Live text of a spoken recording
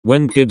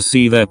When kids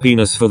see their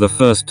penis for the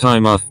first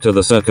time after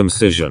the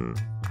circumcision.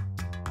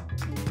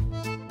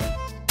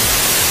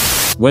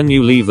 When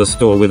you leave the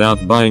store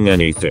without buying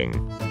anything.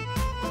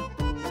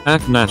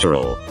 Act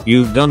natural,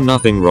 you've done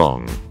nothing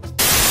wrong.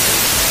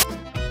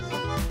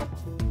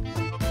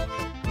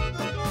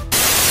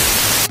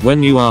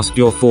 When you ask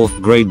your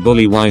 4th grade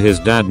bully why his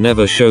dad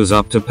never shows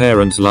up to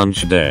parents'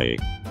 lunch day.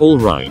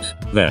 Alright,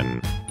 then.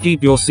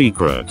 Keep your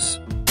secrets.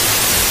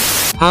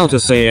 How to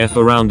say F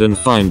around and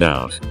find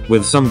out,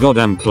 with some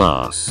goddamn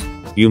class.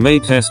 You may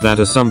test that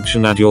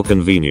assumption at your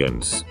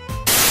convenience.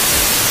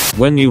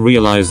 When you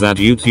realize that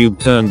YouTube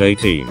turned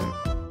 18.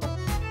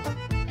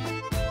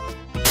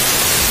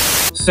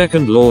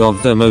 Second law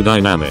of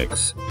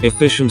thermodynamics.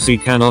 Efficiency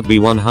cannot be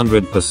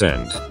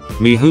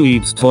 100%. Me who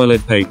eats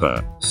toilet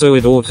paper, so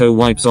it auto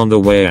wipes on the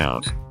way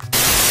out.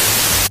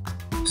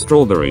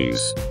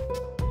 Strawberries.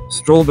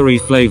 Strawberry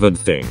flavored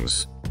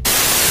things.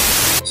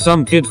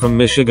 Some kid from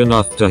Michigan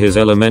after his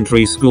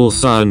elementary school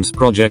science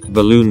project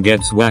balloon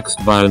gets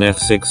waxed by an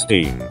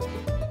F-16.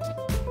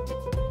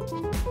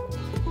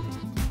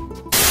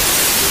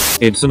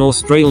 It's an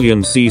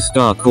Australian sea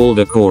star called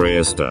a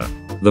chorister.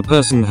 The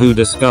person who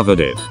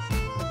discovered it.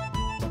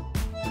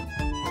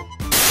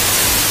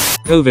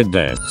 COVID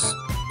deaths.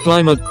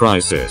 Climate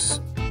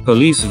crisis.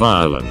 Police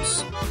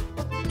violence.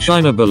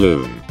 China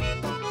balloon.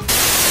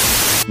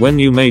 When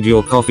you made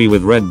your coffee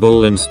with Red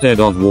Bull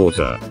instead of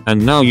water,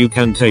 and now you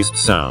can taste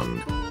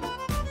sound.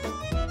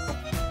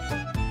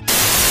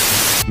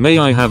 May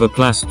I have a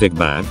plastic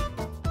bag?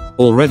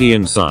 Already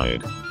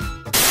inside.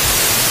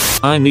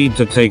 I need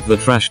to take the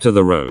trash to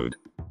the road.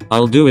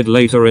 I'll do it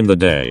later in the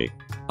day.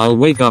 I'll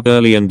wake up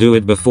early and do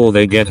it before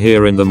they get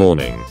here in the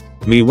morning.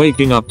 Me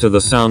waking up to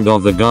the sound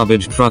of the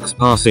garbage trucks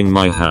passing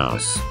my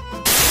house.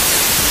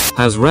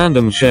 Has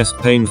random chest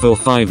pain for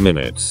 5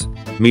 minutes.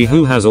 Me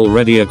who has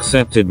already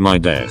accepted my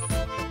death.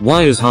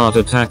 Why is heart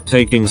attack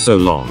taking so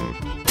long?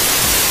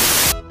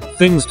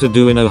 Things to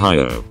do in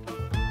Ohio.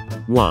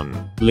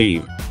 1.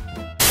 Leave.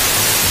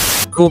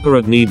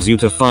 Corporate needs you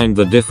to find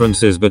the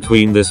differences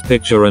between this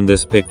picture and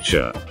this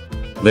picture.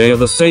 They are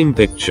the same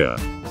picture.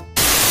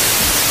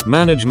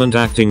 Management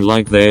acting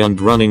like they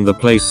aren't running the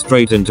place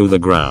straight into the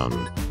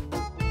ground.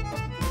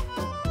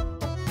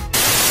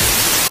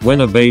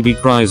 When a baby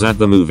cries at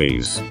the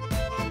movies.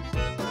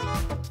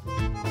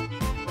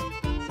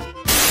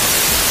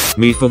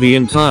 Me for the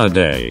entire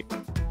day.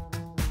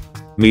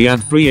 Me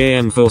at 3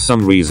 AM for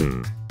some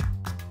reason.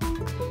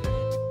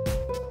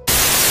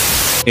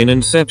 In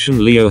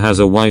Inception, Leo has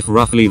a wife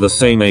roughly the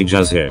same age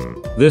as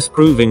him, this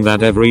proving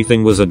that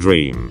everything was a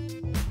dream.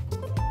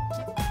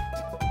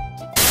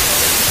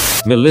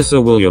 Melissa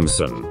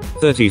Williamson,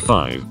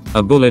 35,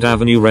 a Bullitt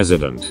Avenue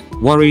resident,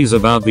 worries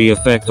about the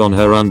effect on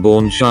her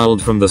unborn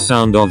child from the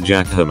sound of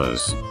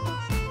jackhammers.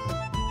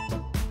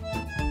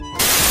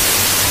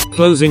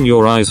 Closing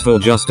your eyes for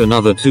just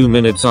another 2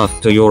 minutes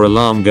after your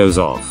alarm goes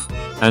off.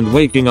 And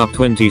waking up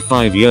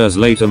 25 years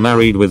later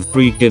married with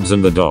 3 kids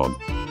and the dog.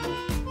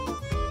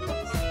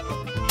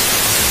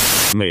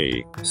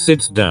 Me.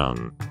 Sits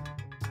down.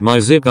 My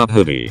zip-up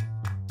hoodie.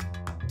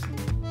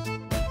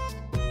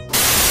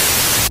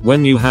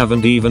 When you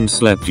haven't even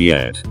slept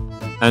yet.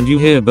 And you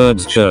hear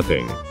birds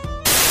chirping.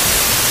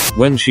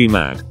 When she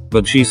mad,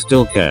 but she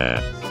still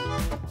care.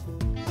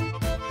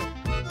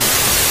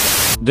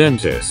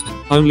 Dentist.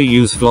 Only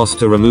use floss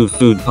to remove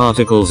food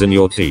particles in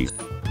your teeth.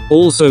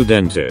 Also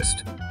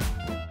dentist.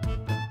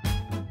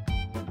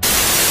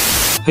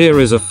 Here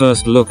is a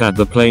first look at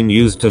the plane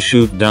used to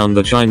shoot down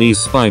the Chinese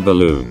spy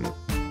balloon.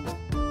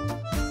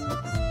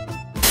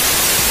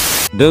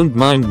 Don't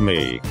mind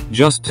me,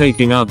 just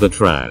taking out the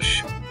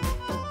trash.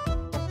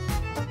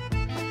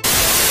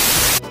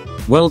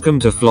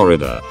 Welcome to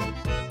Florida.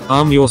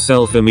 Arm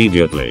yourself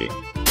immediately.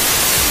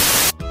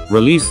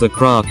 Release the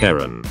crack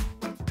Karen.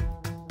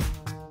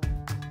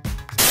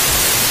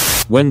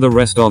 When the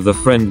rest of the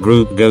friend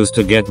group goes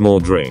to get more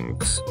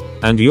drinks.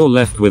 And you're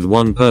left with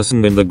one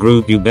person in the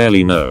group you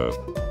barely know.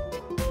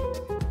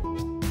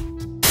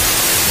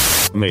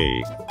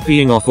 Me.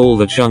 Peeing off all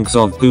the chunks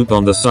of poop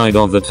on the side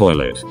of the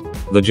toilet.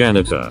 The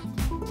janitor.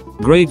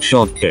 Great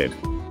shot, kid.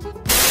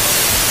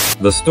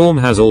 The storm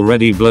has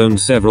already blown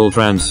several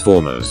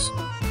transformers.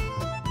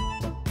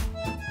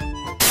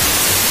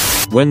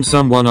 When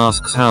someone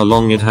asks how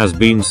long it has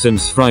been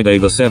since Friday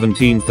the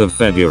 17th of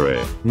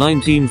February,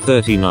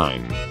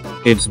 1939.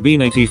 It's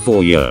been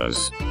 84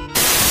 years.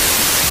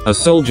 A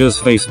soldier's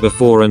face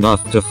before and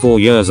after 4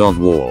 years of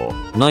war,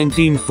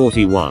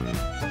 1941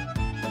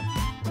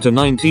 to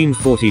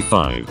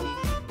 1945.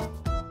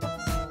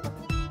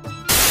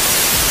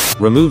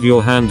 Remove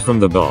your hand from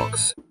the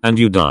box, and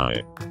you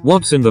die.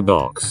 What's in the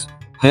box?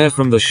 Hair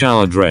from the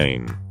shower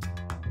drain.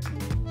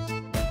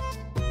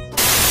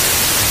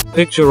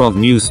 Picture of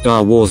new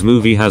Star Wars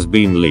movie has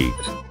been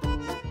leaked.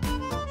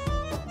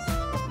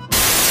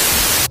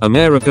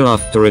 America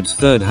after its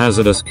 3rd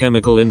hazardous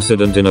chemical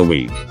incident in a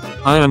week.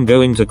 I am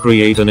going to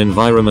create an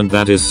environment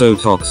that is so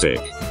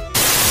toxic.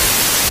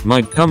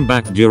 Might come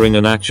back during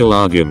an actual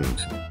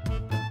argument.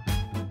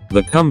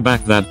 The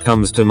comeback that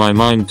comes to my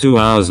mind 2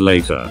 hours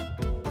later.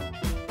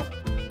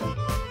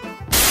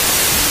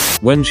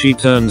 When she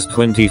turns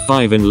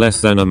 25 in less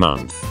than a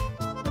month.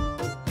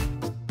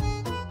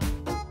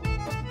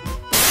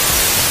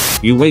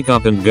 You wake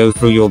up and go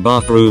through your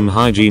bathroom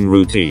hygiene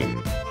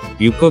routine.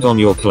 You put on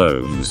your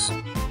clothes.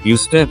 You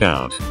step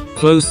out,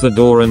 close the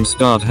door and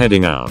start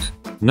heading out.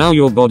 Now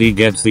your body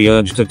gets the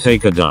urge to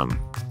take a dump.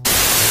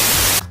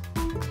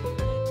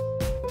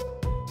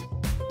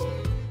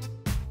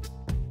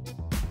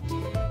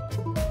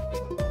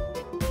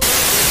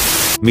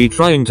 Me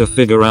trying to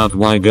figure out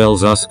why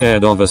girls are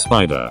scared of a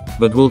spider,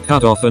 but will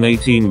cut off an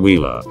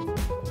 18-wheeler.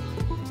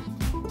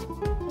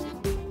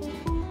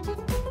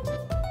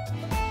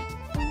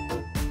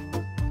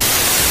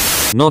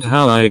 Not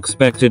how I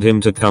expected him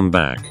to come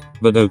back,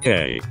 but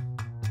okay.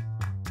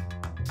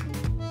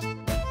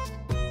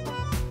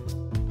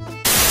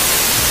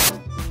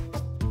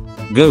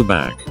 Go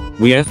back.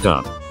 We effed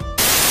up.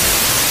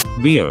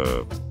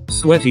 BO.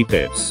 Sweaty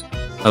pits.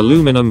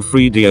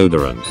 Aluminum-free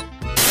deodorant.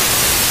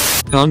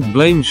 Can't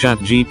blame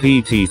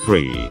ChatGPT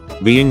 3.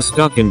 Being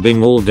stuck in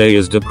Bing all day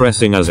is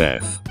depressing as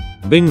F.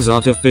 Bing's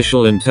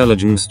artificial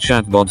intelligence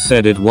chatbot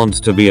said it wants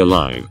to be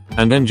alive,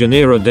 and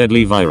engineer a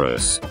deadly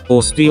virus,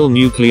 or steal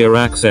nuclear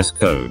access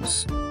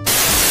codes.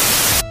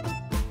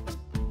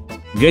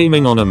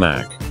 Gaming on a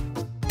Mac.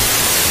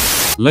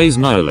 Lays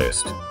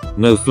nihilist.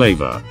 No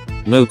flavor.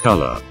 No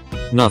color.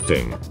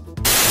 Nothing.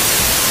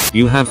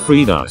 You have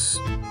freed us.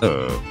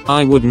 Oh,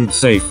 I wouldn't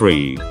say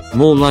freed,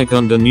 more like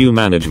under new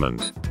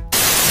management.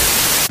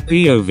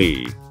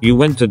 POV, you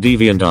went to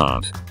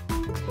DeviantArt.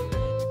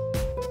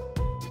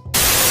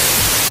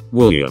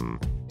 William.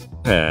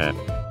 Pair.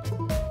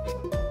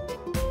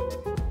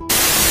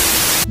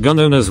 Gun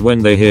owners when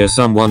they hear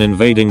someone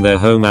invading their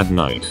home at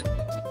night.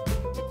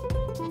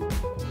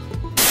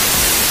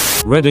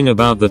 Reading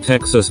about the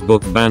Texas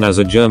book ban as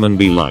a German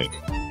be like,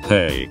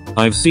 hey,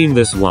 I've seen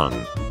this one.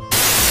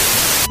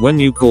 When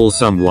you call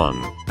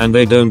someone, and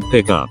they don't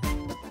pick up.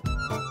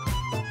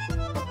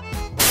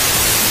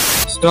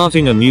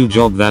 Starting a new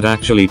job that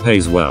actually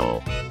pays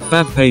well.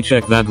 Fat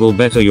paycheck that will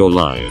better your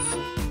life.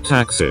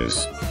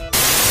 Taxes.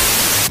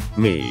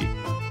 Me.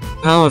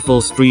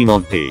 Powerful stream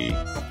of pee.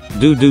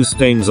 Doo-doo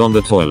stains on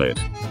the toilet.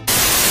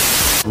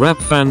 Rap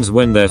fans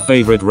when their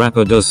favorite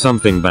rapper does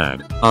something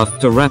bad,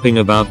 after rapping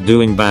about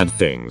doing bad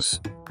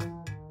things.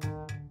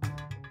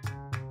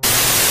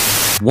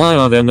 Why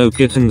are there no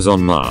kittens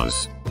on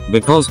Mars?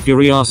 Because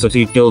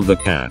curiosity killed the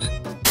cat.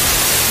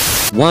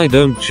 Why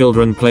don't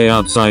children play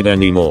outside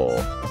anymore?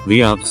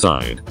 The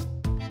outside.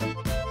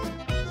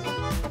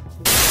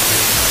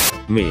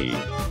 Me.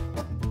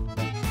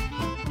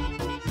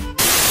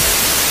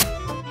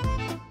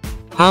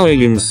 How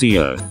aliens see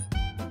Earth.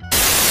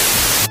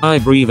 I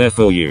breathe air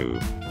for you.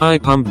 I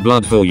pump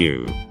blood for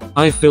you.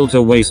 I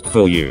filter waste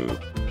for you.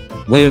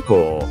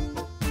 Wherefore?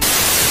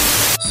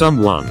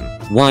 Someone.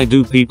 Why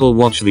do people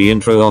watch the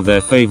intro of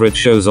their favorite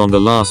shows on the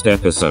last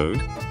episode?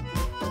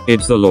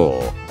 It's the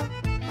law.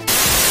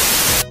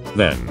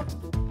 Then.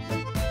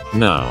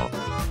 Now.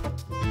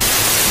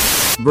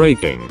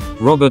 Breaking.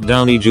 Robert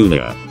Downey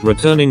Jr.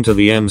 returning to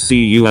the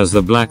MCU as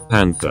the Black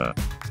Panther.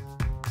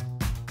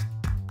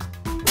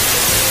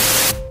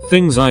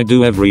 Things I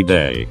do every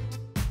day.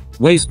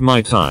 Waste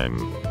my time.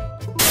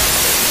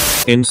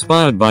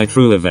 Inspired by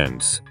true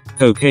events.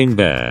 Cocaine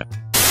Bear.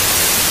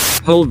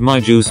 Hold my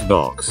juice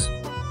box.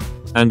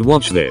 And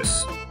watch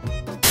this.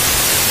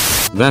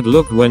 That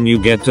look when you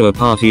get to a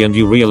party and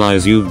you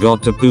realize you've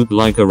got to poop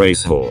like a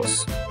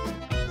racehorse.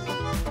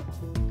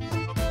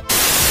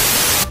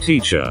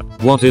 Teacher,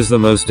 what is the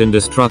most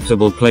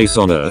indestructible place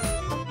on Earth?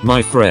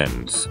 My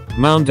friends.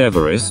 Mount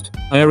Everest,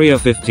 Area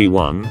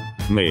 51,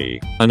 me,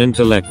 an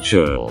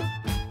intellectual.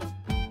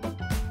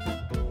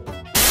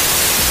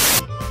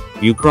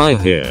 You cry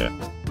here.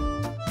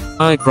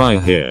 I cry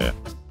here.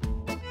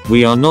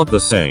 We are not the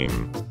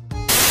same.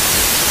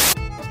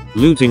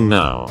 Looting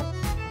now.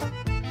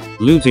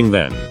 Looting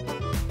then.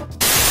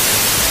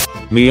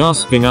 Me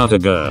asking out a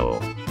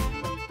girl.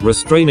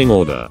 Restraining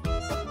order.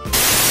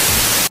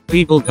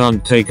 People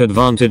can't take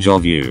advantage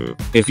of you,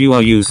 if you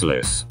are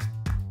useless.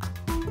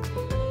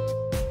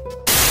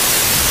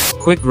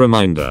 Quick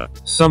reminder,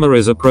 summer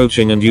is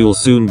approaching and you'll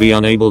soon be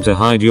unable to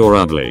hide your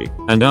ugly,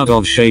 and out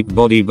of shape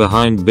body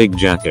behind big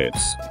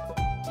jackets.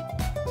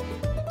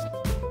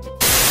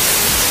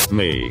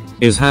 Me,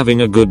 is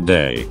having a good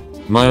day.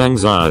 My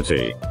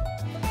anxiety.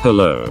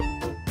 Hello.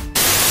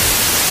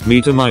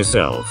 Me to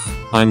myself,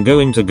 I'm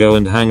going to go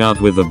and hang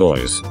out with the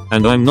boys,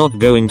 and I'm not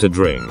going to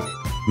drink.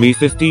 Me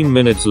 15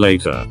 minutes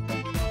later.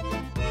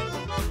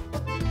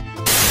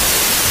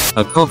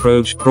 A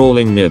cockroach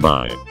crawling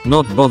nearby,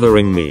 not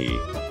bothering me.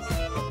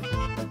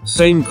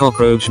 Same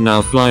cockroach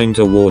now flying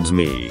towards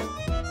me.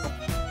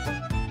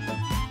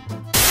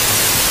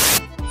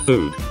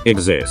 Food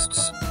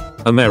exists.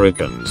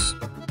 Americans.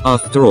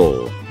 After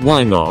all,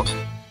 why not?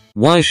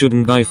 Why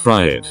shouldn't I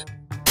fry it?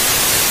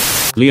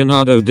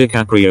 Leonardo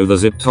DiCaprio the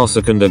zip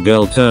tosser and a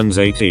girl turns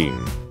 18.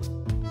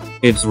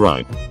 It's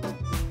right.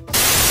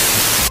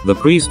 The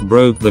priest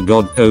broke the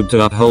God code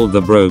to uphold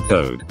the bro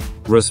code.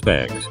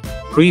 Respect.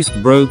 Priest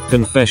broke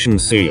confession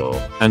seal,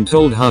 and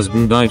told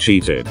husband I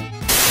cheated.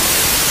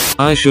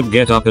 I should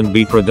get up and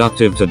be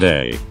productive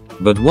today.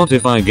 But what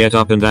if I get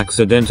up and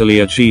accidentally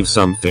achieve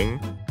something?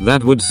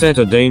 That would set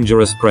a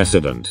dangerous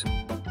precedent.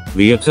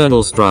 The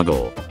eternal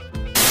struggle.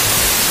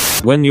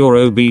 When your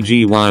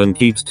OBGYN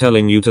keeps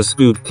telling you to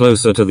scoot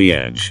closer to the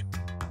edge.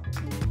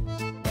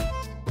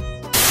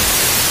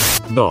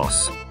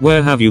 Boss,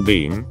 where have you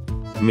been?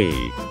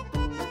 Me.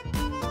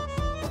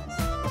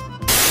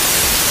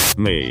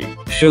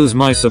 Shows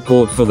my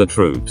support for the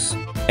troops.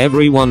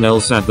 Everyone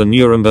else at the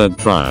Nuremberg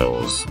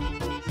trials.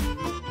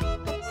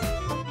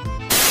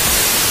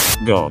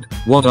 God,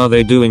 what are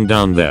they doing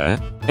down there?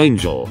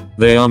 Angel,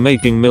 they are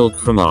making milk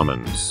from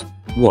almonds.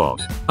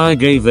 What? I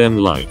gave them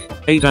like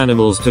 8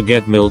 animals to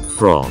get milk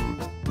from.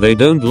 They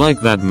don't like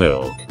that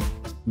milk.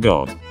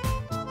 God.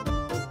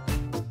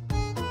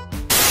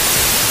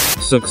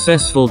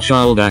 Successful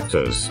child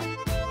actors.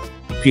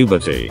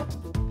 Puberty.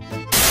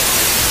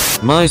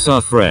 Mice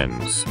are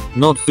friends,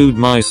 not food.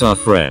 Mice are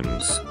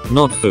friends,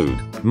 not food.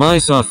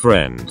 Mice are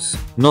friends,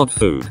 not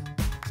food.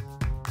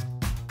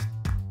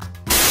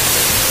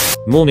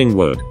 Morning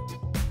wood.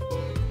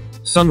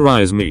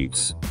 Sunrise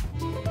meets.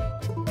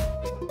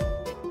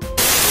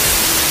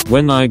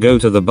 When I go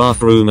to the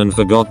bathroom and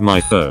forgot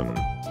my phone.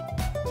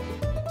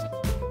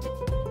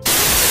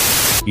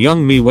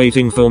 Young me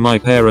waiting for my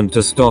parent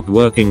to stop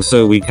working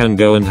so we can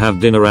go and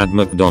have dinner at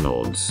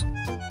McDonald's.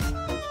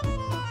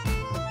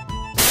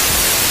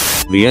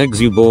 The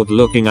eggs you bought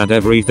looking at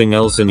everything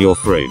else in your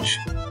fridge.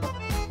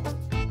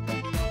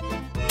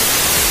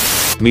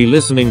 Me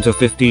listening to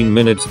 15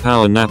 minutes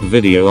power nap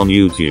video on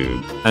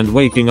YouTube, and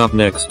waking up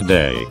next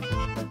day.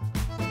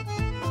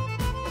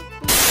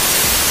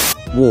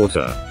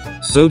 Water.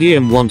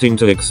 Sodium wanting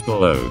to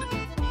explode.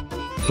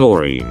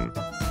 Chlorine.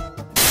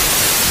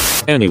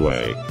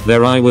 Anyway,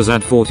 there I was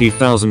at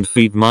 40,000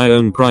 feet, my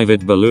own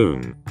private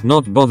balloon,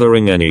 not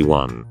bothering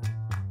anyone.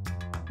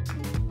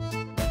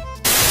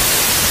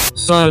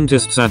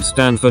 Scientists at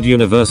Stanford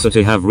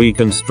University have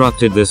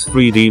reconstructed this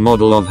 3D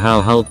model of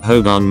how Hulk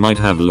Hogan might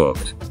have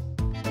looked.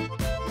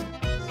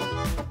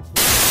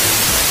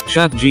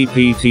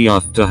 ChatGPT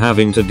after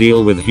having to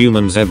deal with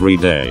humans every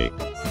day.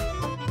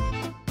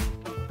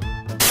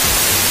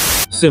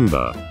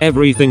 Simba,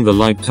 everything the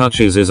light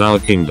touches is our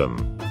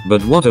kingdom.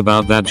 But what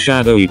about that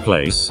shadowy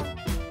place?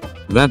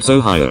 That's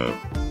Ohio.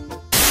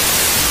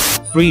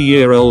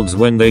 3-year-olds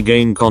when they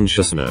gain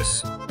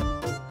consciousness.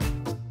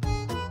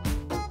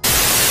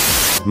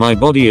 My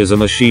body is a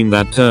machine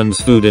that turns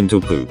food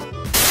into poop.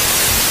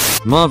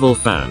 Marvel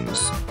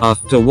fans,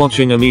 after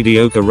watching a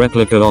mediocre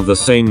replica of the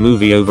same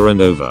movie over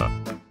and over.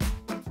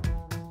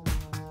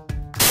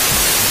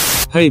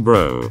 Hey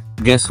bro,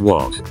 guess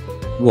what?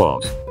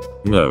 What?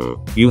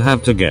 No, you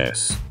have to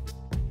guess.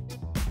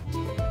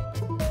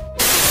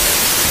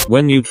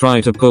 When you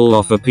try to pull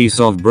off a piece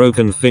of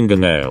broken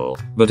fingernail,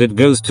 but it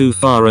goes too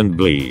far and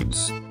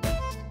bleeds.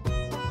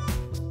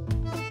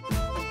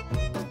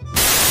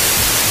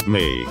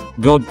 Me.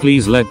 God,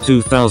 please let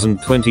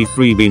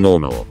 2023 be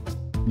normal.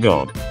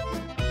 God.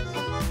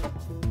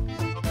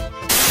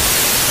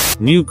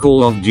 New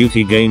Call of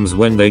Duty games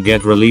when they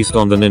get released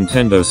on the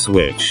Nintendo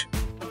Switch.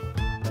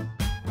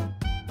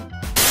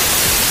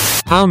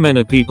 How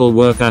many people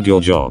work at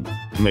your job?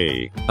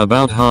 Me.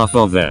 About half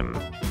of them.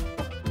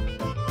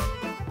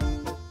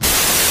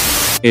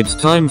 It's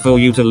time for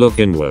you to look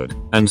inward,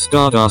 and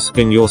start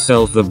asking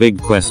yourself the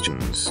big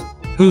questions.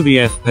 Who the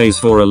F pays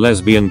for a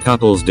lesbian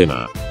couple's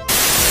dinner?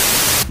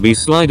 Be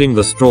sliding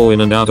the straw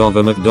in and out of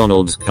a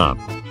McDonald's cup.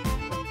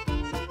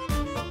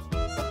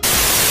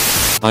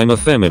 I'm a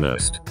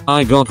feminist.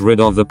 I got rid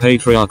of the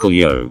patriarchal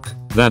yoke.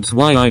 That's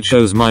why I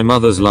chose my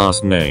mother's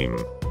last name.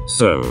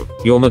 So,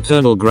 your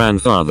maternal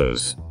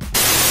grandfathers.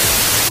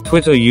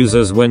 Twitter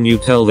users, when you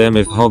tell them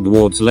if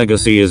Hogwarts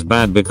Legacy is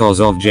bad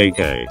because of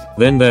JK,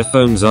 then their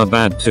phones are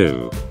bad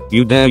too.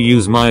 You dare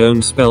use my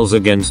own spells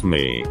against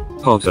me,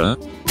 Potter?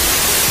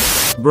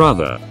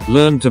 Brother,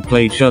 learned to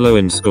play cello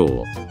in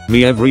school.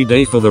 Me every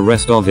day for the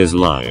rest of his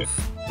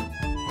life.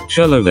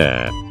 Cello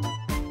there.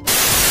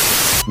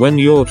 When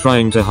you're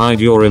trying to hide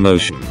your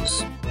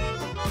emotions.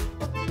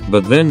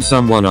 But then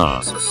someone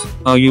asks,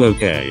 are you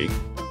okay?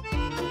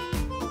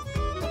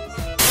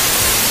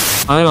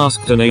 I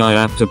asked an AI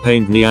app to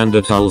paint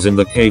Neanderthals in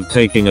the cave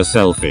taking a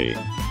selfie.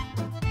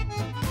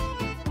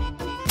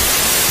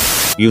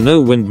 You know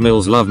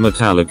windmills love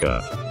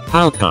Metallica.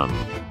 How come?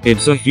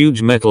 It's a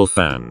huge metal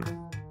fan.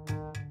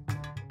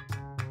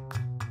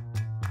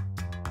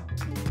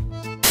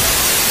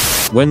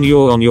 When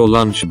you're on your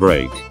lunch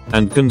break,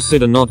 and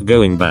consider not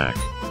going back.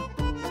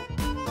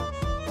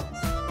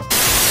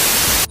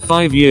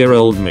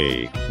 5-year-old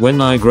me,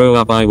 when I grow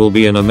up I will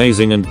be an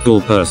amazing and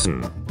cool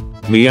person.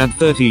 Me at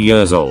 30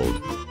 years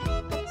old.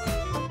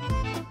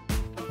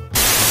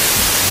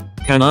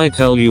 Can I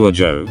tell you a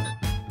joke?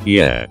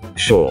 Yeah,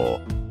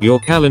 sure. Your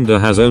calendar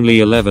has only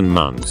 11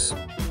 months.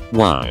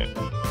 Why?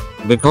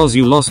 Because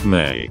you lost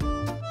May.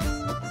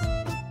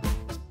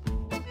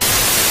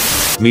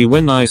 Me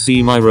when I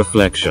see my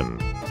reflection.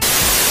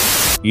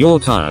 You're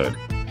tired.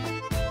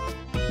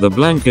 The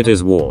blanket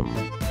is warm.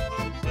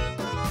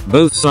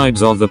 Both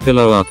sides of the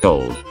pillow are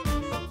cold.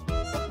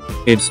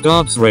 It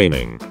starts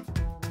raining.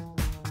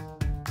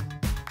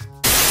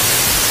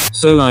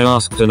 So I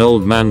asked an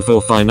old man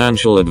for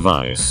financial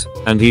advice,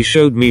 and he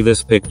showed me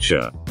this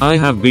picture. I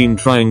have been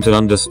trying to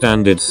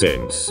understand it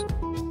since.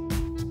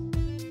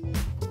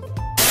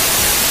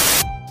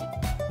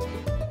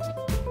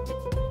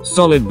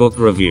 Solid book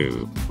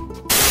review.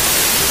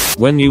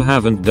 When you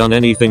haven't done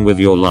anything with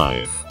your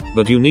life,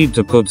 but you need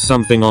to put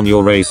something on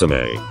your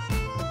resume.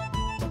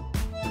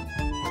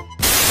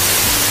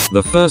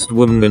 The first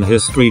woman in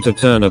history to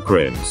turn a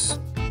prince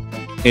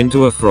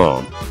into a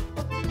frog.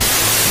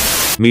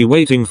 Me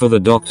waiting for the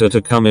doctor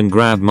to come and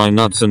grab my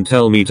nuts and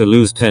tell me to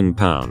lose 10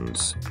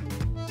 pounds.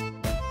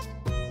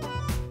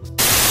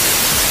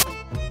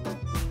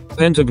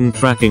 Pentagon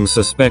tracking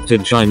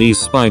suspected Chinese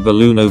spy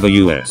balloon over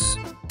US.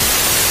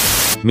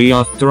 Me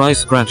after I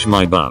scratch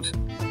my butt.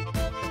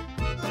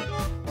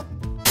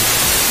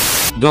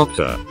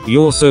 Doctor,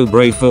 you're so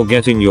brave for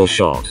getting your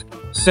shot.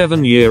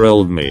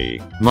 7-year-old me.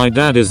 My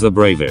dad is the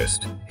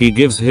bravest. He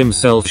gives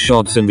himself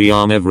shots in the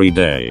arm every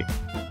day.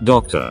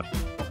 Doctor.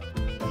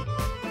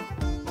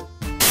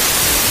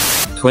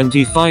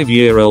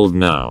 25-year-old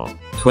now.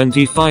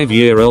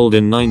 25-year-old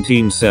in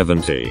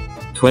 1970.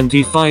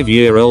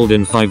 25-year-old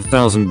in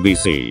 5000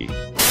 BC.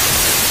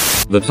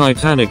 The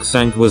Titanic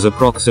sank was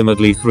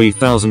approximately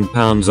 3,000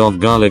 pounds of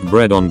garlic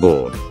bread on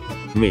board.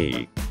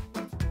 Me.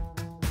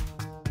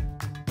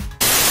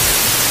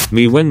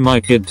 Me when my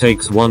kid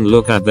takes one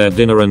look at their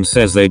dinner and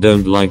says they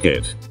don't like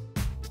it.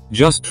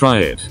 Just try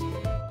it.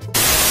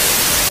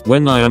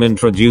 When I am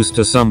introduced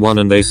to someone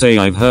and they say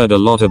I've heard a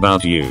lot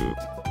about you.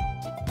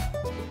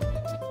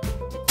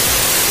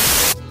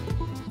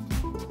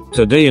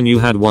 Today and you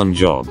had one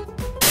job.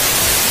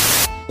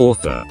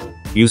 Author.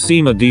 You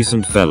seem a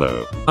decent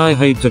fellow. I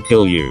hate to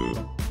kill you.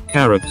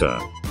 Character.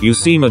 You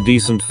seem a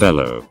decent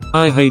fellow.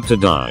 I hate to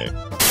die.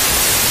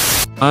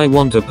 I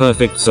want a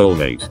perfect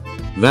soulmate.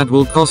 That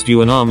will cost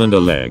you an arm and a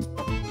leg.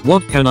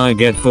 What can I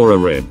get for a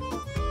rib?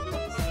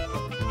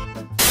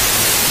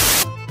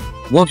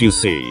 What you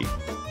see.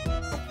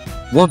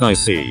 What I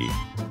see.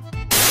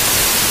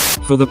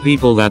 For the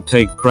people that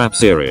take crap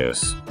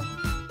serious.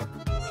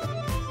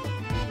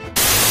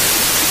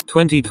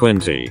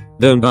 2020,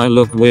 don't I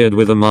look weird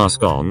with a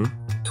mask on?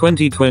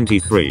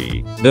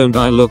 2023, don't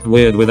I look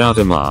weird without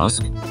a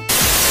mask?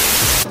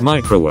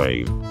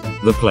 Microwave.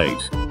 The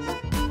plate.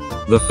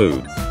 The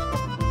food.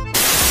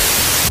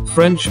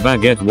 French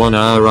baguette 1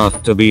 hour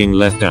after being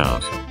left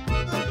out.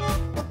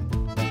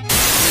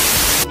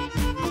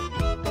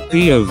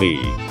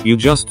 POV, you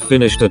just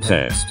finished a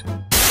test.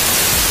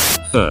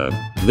 Third,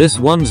 this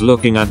one's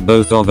looking at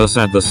both of us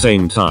at the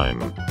same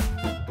time.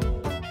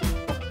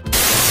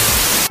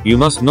 You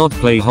must not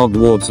play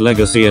Hogwarts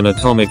Legacy and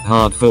Atomic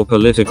Heart for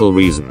political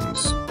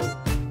reasons.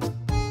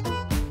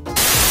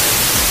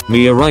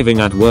 Me arriving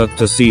at work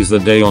to seize the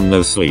day on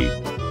no sleep.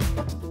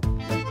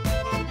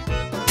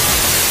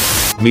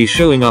 Me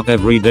showing up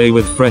every day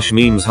with fresh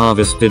memes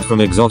harvested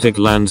from exotic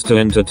lands to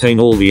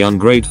entertain all the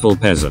ungrateful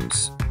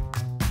peasants.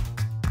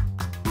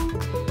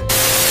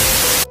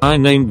 I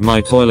named my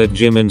toilet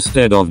Jim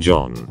instead of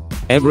John.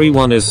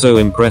 Everyone is so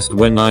impressed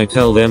when I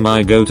tell them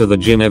I go to the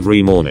gym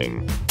every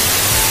morning.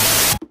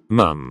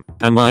 Mum,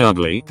 am I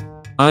ugly?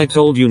 I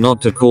told you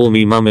not to call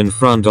me mum in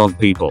front of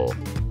people.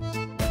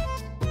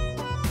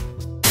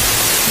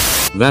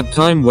 That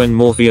time when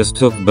Morpheus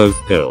took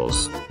both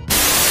pills.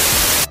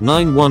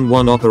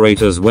 911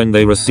 operators when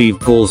they receive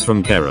calls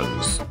from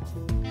Karens.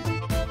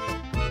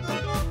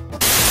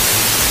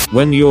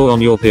 When you're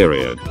on your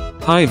period.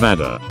 Hi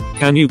Vada,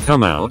 can you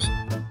come out?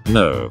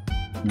 No.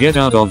 Get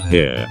out of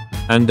here.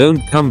 And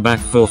don't come back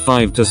for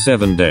 5 to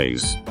 7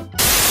 days.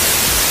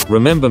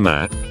 Remember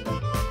math?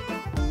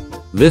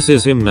 This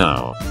is him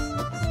now.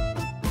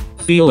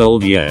 Feel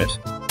old yet?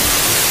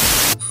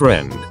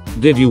 Friend,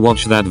 did you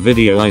watch that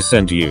video I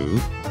sent you?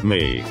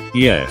 Me,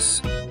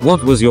 yes.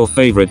 What was your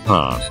favorite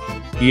part?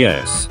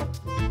 Yes.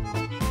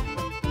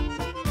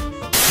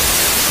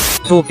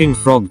 Talking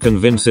frog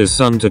convinces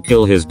son to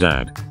kill his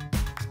dad.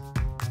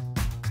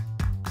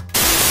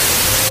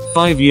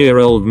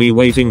 5-year-old me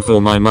waiting for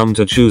my mum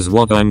to choose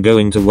what I'm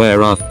going to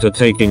wear after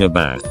taking a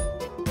bath.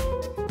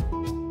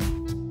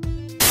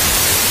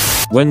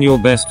 When your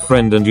best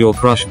friend and your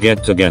crush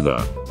get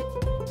together.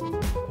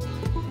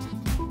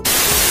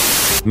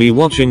 Me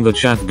watching the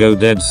chat go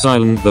dead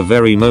silent the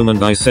very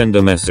moment I send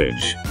a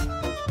message.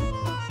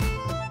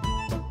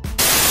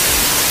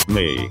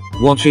 Me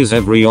watches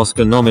every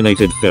Oscar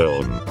nominated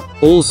film.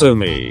 Also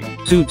me,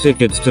 2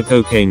 tickets to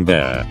Cocaine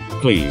Bear,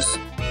 please.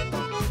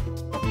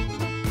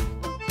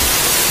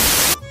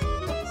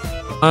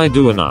 I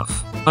do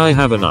enough. I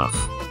have enough.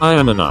 I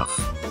am enough.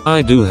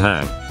 I do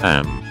have,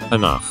 am,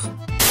 enough.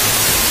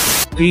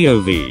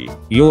 POV,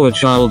 you're a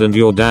child and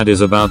your dad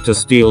is about to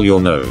steal your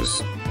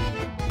nose.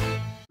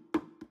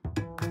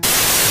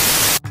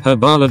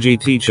 Herbology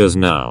teachers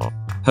now.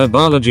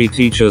 Herbology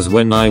teachers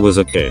when I was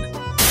a kid.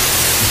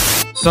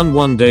 Son,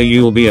 one day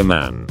you'll be a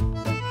man.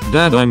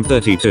 Dad, I'm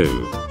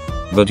 32.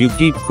 But you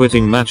keep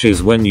quitting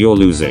matches when you're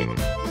losing.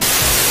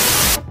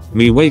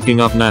 Me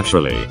waking up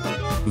naturally.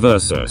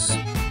 Versus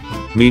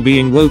me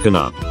being woken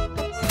up.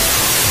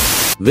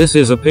 This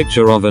is a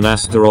picture of an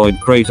asteroid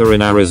crater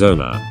in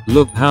Arizona.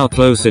 Look how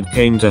close it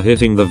came to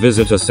hitting the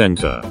visitor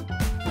center.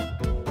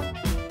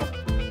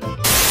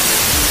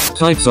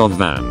 Types of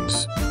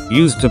vans.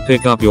 Used to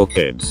pick up your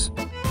kids.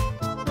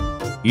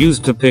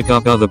 Used to pick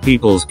up other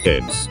people's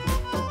kids.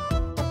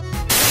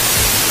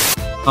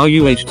 Are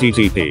you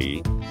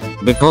HTTP?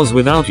 Because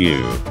without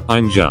you,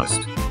 I'm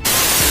just.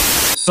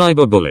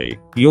 Cyberbully.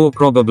 You're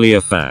probably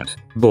a fat,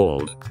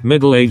 bald,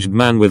 middle-aged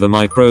man with a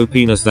micro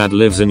penis that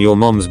lives in your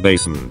mom's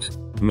basement.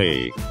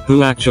 Me,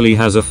 who actually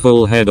has a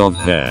full head of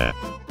hair.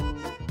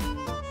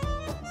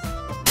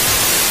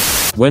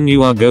 When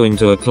you are going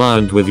to a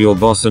client with your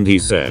boss and he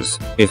says,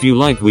 if you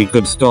like we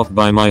could stop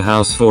by my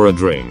house for a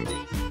drink.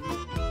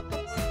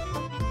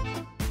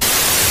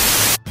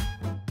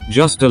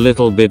 Just a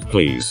little bit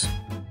please.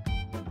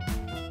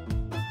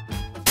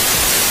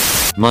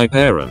 My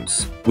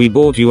parents, we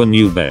bought you a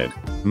new bed.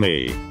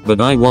 Me, but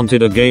I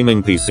wanted a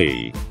gaming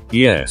PC.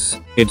 Yes,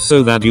 it's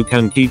so that you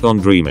can keep on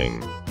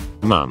dreaming.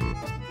 Mum.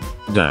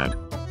 Dad.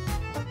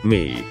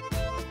 Me.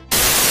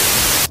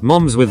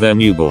 Moms with their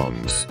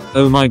newborns.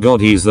 Oh my god,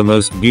 he's the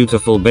most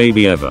beautiful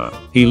baby ever.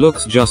 He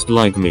looks just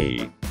like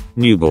me.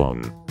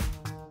 Newborn.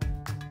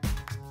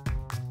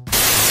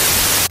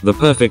 The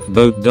perfect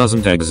boat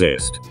doesn't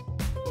exist.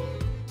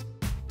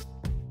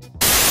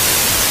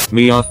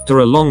 Me after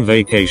a long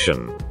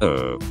vacation.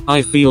 Oh,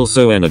 I feel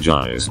so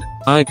energized.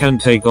 I can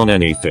take on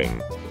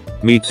anything.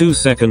 Me 2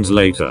 seconds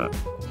later.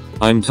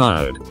 I'm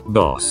tired,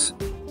 boss.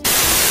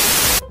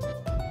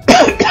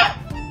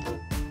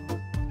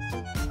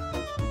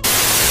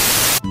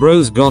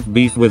 Bros got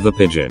beef with the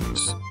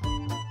pigeons.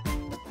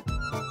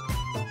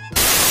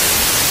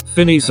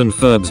 Phineas and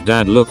Ferb's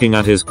dad looking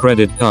at his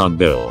credit card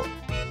bill.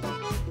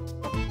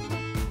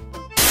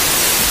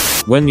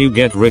 When you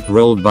get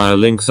rickrolled by a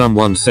link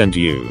someone sent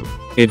you.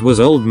 It was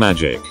old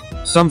magic.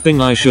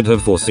 Something I should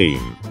have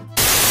foreseen.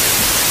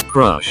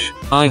 Crush.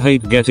 I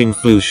hate getting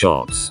flu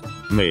shots.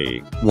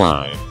 Me.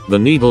 Why? The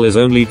needle is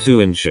only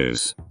 2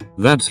 inches.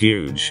 That's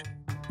huge.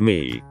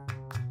 Me.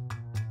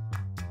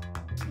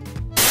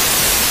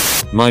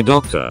 My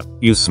doctor.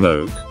 You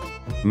smoke?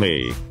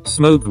 Me.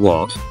 Smoke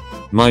what?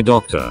 My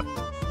doctor.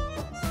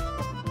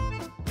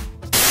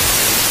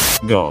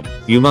 God.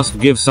 You must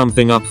give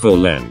something up for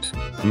Lent.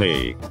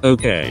 Me.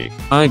 Okay.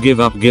 I give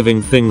up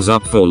giving things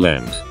up for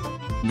Lent.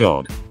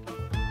 God.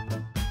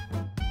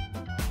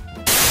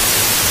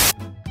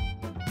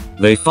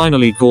 They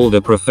finally called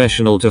a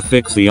professional to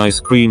fix the ice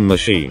cream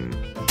machine.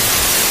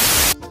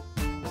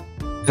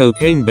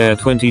 Cocaine Bear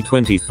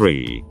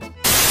 2023.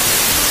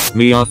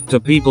 Me after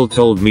people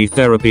told me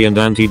therapy and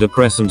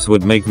antidepressants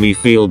would make me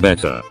feel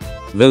better.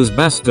 Those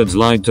bastards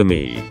lied to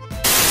me.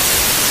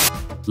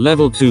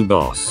 Level 2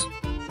 boss.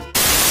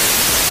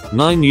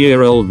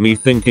 9-year-old me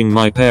thinking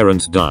my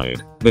parents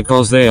died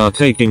because they are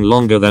taking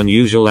longer than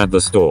usual at the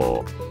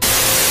store.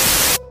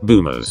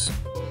 Boomers.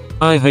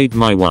 I hate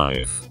my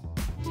wife.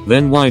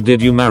 Then why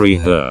did you marry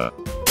her?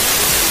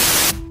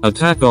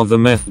 Attack of the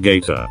Meth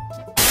Gator.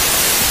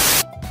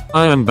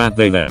 I am bad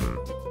they them.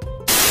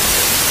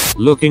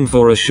 Looking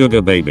for a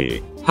sugar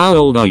baby. How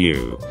old are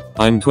you?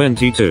 I'm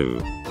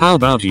 22. How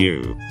about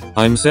you?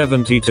 I'm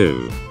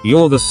 72.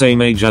 You're the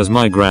same age as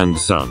my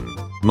grandson.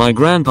 My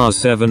grandpa's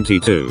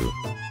 72.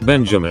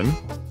 Benjamin?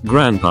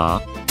 Grandpa?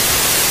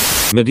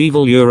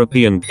 Medieval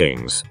European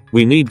kings.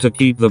 We need to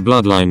keep the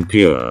bloodline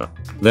pure.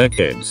 They're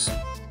kids.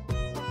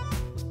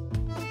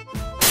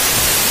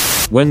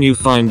 When you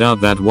find out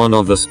that one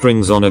of the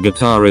strings on a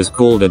guitar is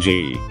called a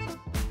G.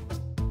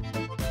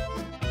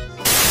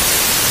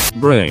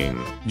 Brain.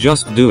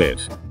 Just do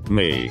it.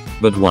 Me.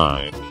 But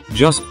why?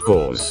 Just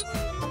cause.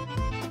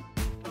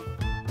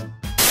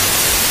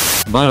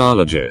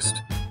 Biologist.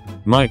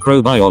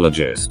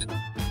 Microbiologist.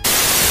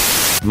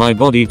 My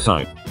body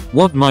type.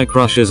 What my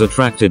crush is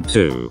attracted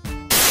to.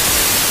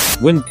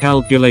 When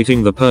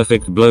calculating the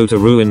perfect blow to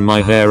ruin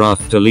my hair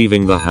after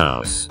leaving the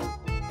house.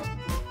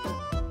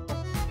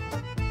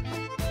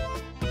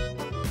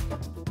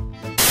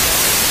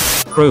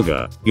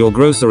 Kroger, your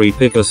grocery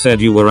picker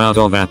said you were out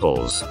of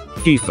apples,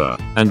 kefir,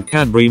 and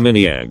Cadbury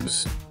mini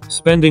eggs.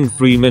 Spending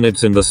 3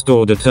 minutes in the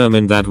store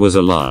determined that was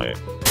a lie.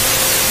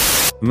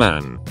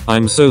 Man,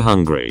 I'm so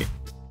hungry.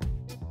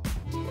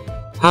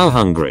 How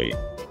hungry?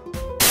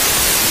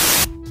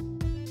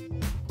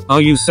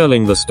 Are you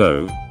selling the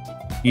stove?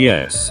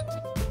 Yes.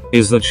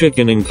 Is the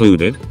chicken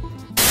included?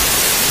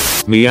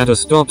 Me at a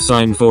stop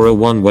sign for a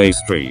one-way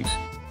street.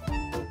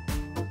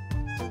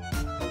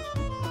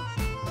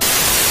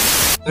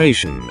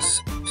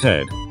 Patience.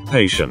 Ted.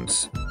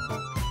 Patience.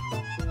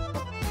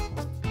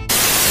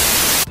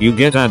 You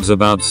get ads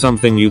about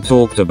something you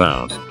talked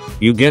about.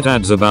 You get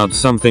ads about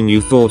something you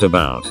thought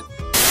about.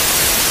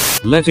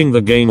 Letting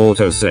the game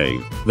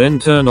autosave, then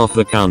turn off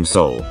the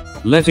console.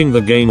 Letting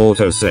the game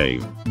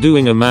autosave,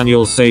 doing a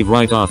manual save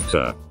right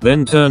after,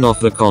 then turn off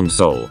the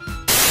console.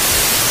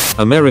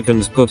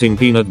 Americans putting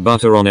peanut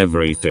butter on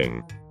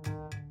everything.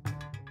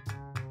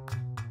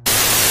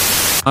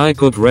 I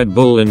put Red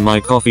Bull in my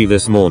coffee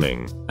this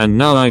morning, and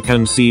now I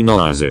can see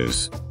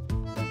noises.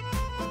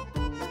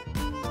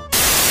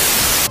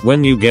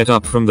 When you get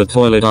up from the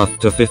toilet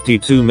after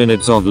 52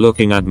 minutes of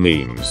looking at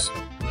memes.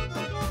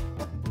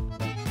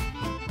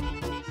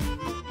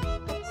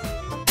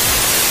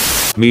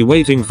 Me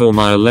waiting for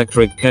my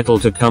electric kettle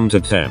to come to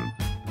temp.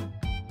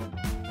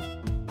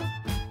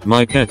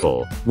 My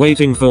kettle,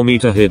 waiting for me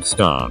to hit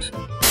start.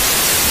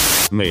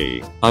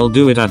 Me, I'll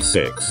do it at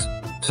 6.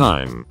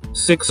 Time,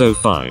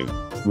 6:05.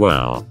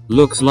 Well,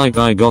 looks like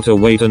I gotta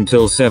wait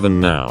until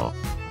 7 now.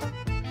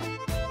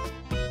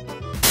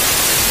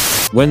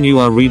 When you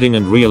are reading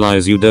and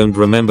realize you don't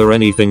remember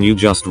anything you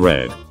just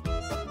read.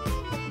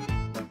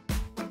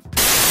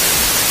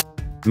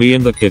 Me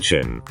in the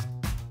kitchen.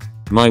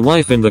 My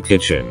wife in the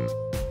kitchen.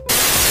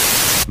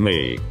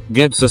 Me,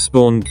 gets a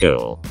spawn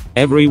kill.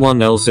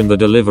 Everyone else in the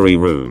delivery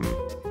room.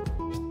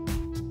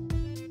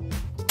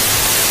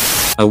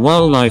 A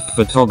wildlife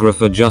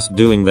photographer just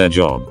doing their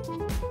job.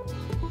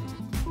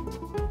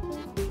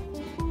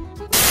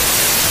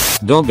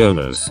 Dog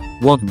owners,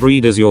 what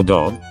breed is your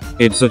dog?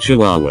 It's a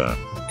Chihuahua.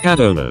 Cat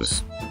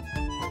owners.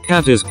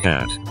 Cat is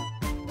cat.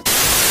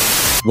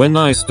 When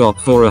I stop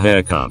for a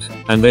haircut,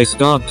 and they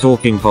start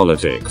talking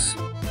politics.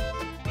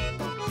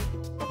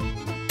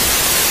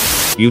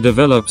 You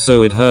develop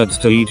so it hurts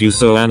to eat you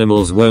so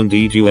animals won't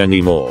eat you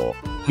anymore.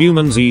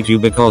 Humans eat you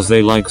because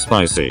they like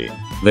spicy.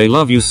 They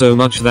love you so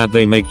much that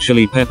they make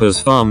chili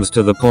peppers farms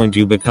to the point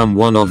you become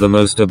one of the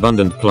most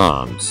abundant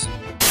plants.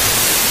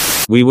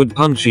 We would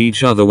punch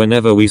each other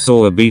whenever we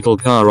saw a beetle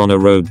car on a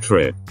road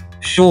trip.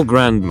 Sure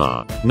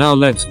grandma, now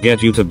let's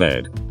get you to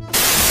bed.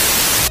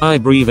 I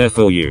breathe air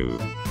for you.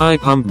 I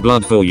pump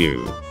blood for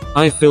you.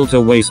 I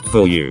filter waste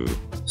for you.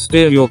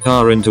 Steer your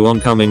car into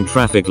oncoming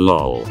traffic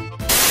lol.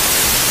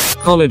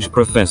 College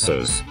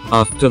professors,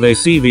 after they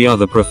see the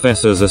other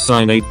professors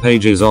assign 8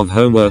 pages of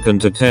homework and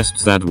to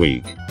tests that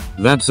week.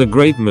 That's a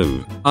great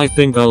move, I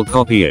think I'll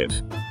copy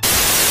it.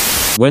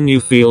 When you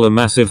feel a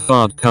massive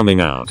fart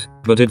coming out,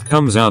 but it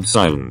comes out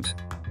silent.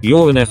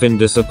 You're an effing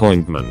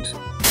disappointment.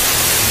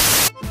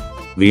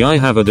 The I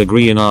have a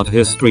degree in art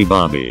history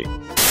Barbie.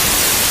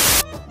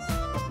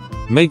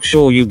 Make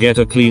sure you get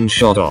a clean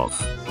shot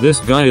off. This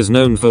guy is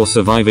known for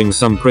surviving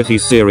some pretty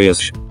serious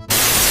sh.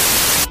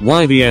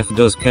 Why the F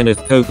does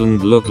Kenneth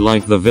Copeland look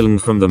like the villain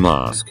from The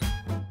Mask?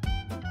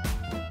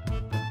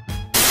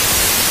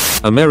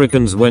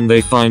 Americans when they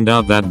find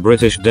out that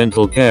British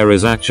dental care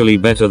is actually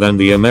better than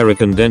the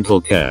American dental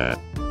care.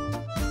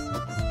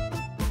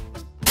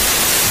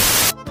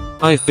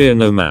 I fear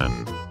no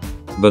man.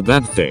 But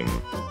that thing.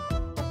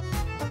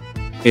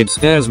 It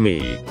scares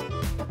me.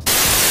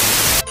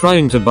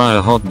 Trying to buy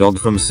a hot dog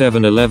from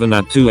 7-Eleven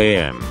at 2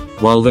 AM,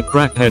 while the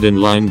crackhead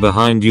in line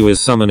behind you is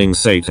summoning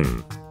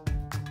Satan.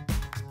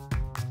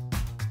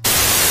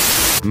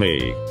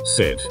 Me,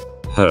 sit,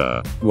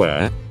 her,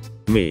 where,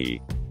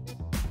 me.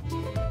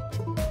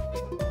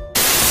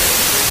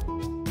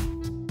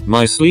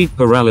 My sleep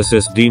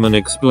paralysis demon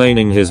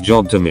explaining his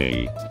job to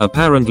me.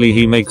 Apparently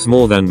he makes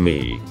more than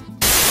me.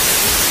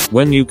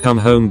 When you come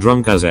home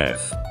drunk as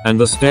F, and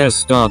the stairs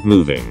start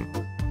moving.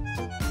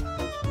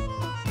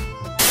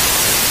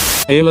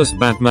 A-list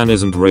Batman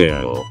isn't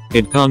real.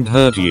 It can't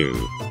hurt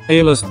you.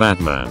 A-list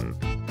Batman.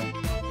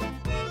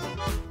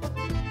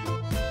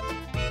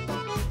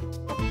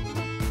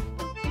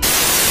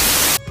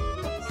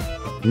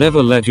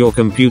 Never let your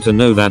computer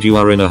know that you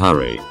are in a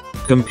hurry.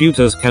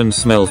 Computers can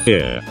smell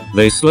fear.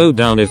 They slow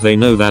down if they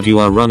know that you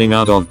are running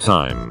out of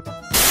time.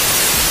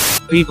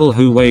 People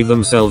who weigh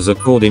themselves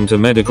according to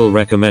medical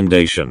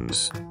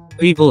recommendations.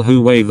 People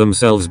who weigh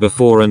themselves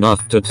before and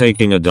after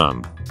taking a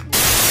dump.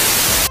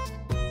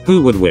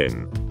 Who would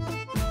win?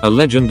 A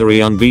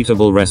legendary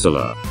unbeatable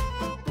wrestler.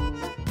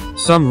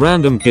 Some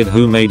random kid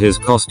who made his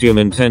costume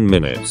in 10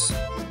 minutes.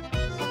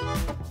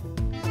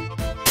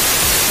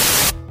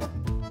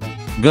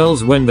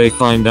 Girls when they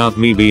find out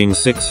me being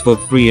 6 foot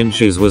 3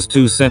 inches was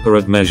 2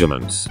 separate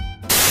measurements.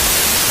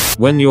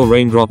 When your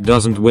raindrop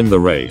doesn't win the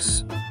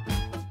race.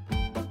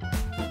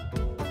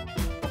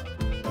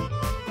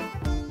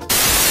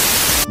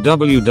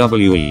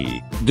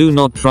 WWE. Do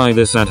not try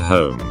this at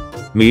home.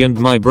 Me and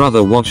my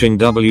brother watching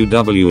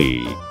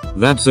WWE.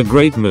 That's a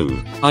great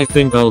move. I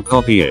think I'll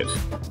copy it.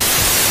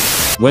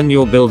 When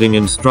your building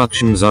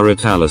instructions are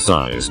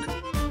italicized.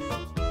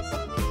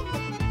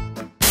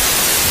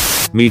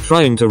 Me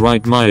trying to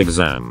write my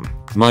exam.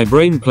 My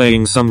brain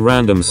playing some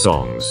random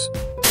songs.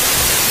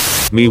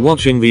 Me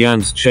watching the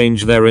ants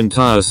change their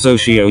entire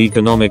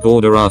socio-economic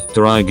order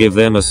after I give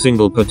them a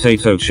single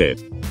potato chip.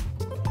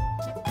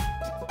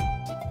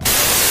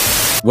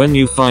 When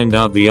you find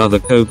out the other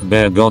Coke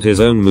Bear got his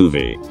own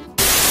movie.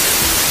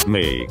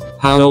 Me.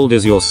 How old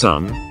is your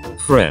son?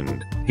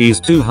 Friend. He's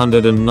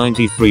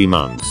 293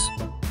 months.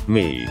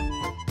 Me.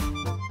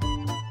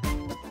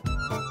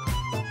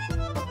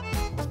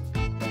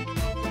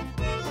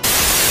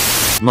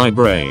 My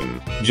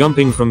brain.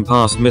 Jumping from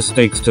past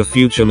mistakes to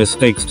future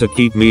mistakes to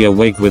keep me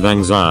awake with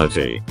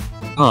anxiety.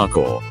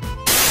 Parkour.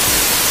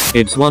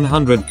 It's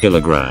 100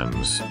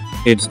 kilograms.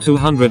 It's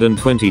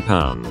 220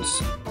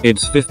 pounds.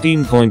 It's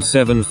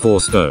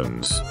 15.74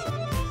 stones.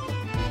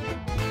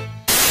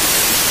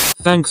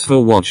 Thanks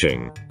for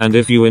watching, and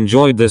if you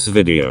enjoyed this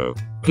video,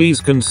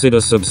 please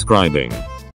consider subscribing.